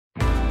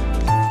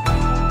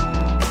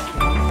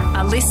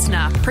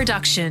listener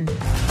production.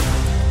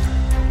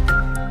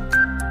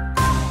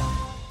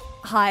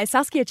 Hi,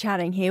 Saskia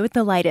Channing here with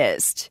the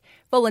latest.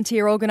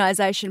 Volunteer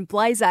organisation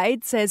Blaze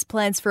Aid says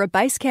plans for a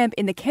base camp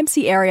in the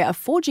Kempsey area are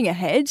forging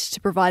ahead to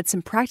provide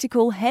some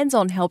practical,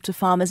 hands-on help to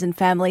farmers and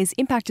families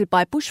impacted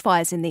by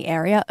bushfires in the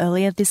area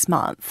earlier this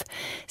month.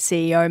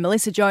 CEO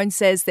Melissa Jones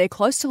says they're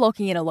close to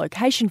locking in a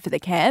location for the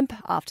camp.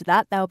 After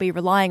that, they'll be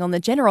relying on the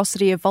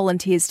generosity of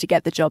volunteers to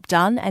get the job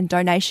done and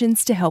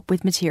donations to help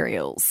with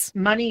materials.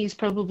 Money is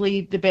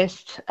probably the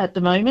best at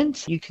the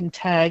moment. You can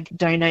tag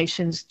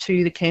donations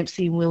to the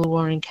Kempsey and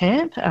Willawarrin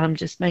camp.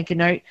 Just make a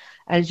note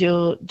as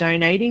you're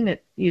donating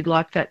that you'd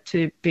like that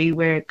to be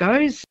where it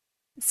goes.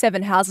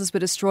 7 houses were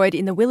destroyed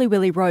in the Willy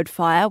Willy Road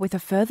fire, with a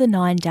further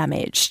 9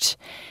 damaged.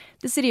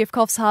 The city of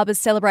Coffs Harbour is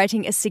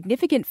celebrating a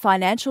significant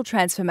financial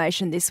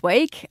transformation this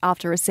week.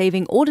 After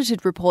receiving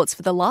audited reports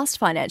for the last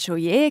financial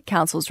year,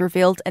 councils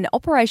revealed an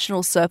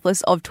operational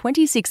surplus of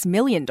 $26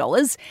 million,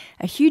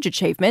 a huge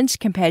achievement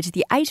compared to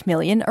the $8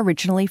 million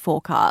originally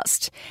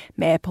forecast.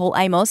 Mayor Paul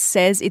Amos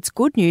says it's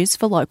good news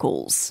for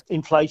locals.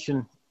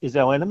 Inflation is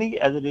our enemy,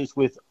 as it is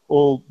with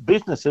all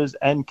businesses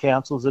and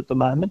councils at the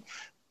moment.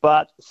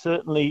 But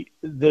certainly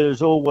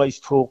there's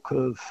always talk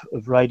of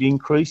rate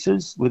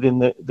increases within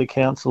the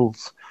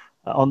councils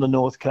on the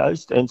North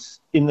Coast. And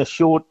in the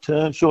short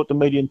to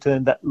medium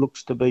term, that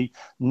looks to be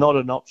not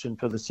an option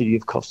for the city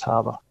of Coffs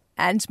Harbour.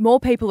 And more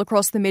people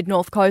across the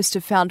mid-north coast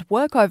have found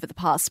work over the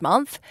past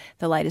month.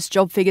 The latest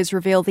job figures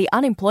reveal the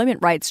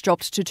unemployment rates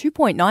dropped to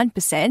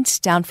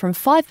 2.9%, down from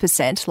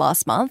 5%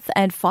 last month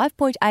and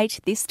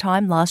 5.8% this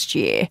time last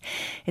year.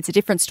 It's a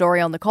different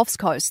story on the Coffs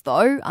Coast,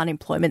 though.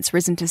 Unemployment's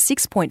risen to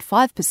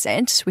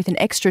 6.5%, with an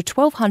extra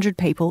 1,200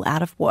 people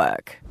out of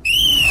work.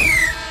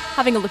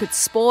 Having a look at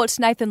sport,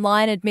 Nathan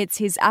Lyon admits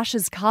his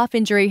Ashes calf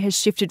injury has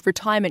shifted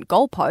retirement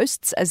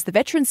goalposts as the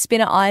veteran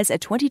spinner eyes a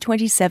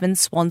 2027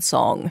 swan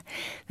song.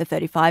 The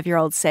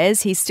 35-year-old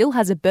says he still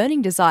has a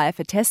burning desire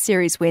for Test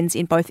Series wins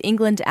in both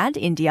England and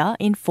India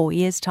in 4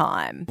 years'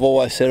 time. I've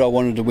always said I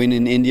wanted to win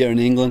in India and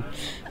England.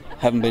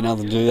 Haven't been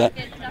able to do that,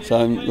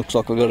 so it looks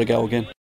like I've got to go again.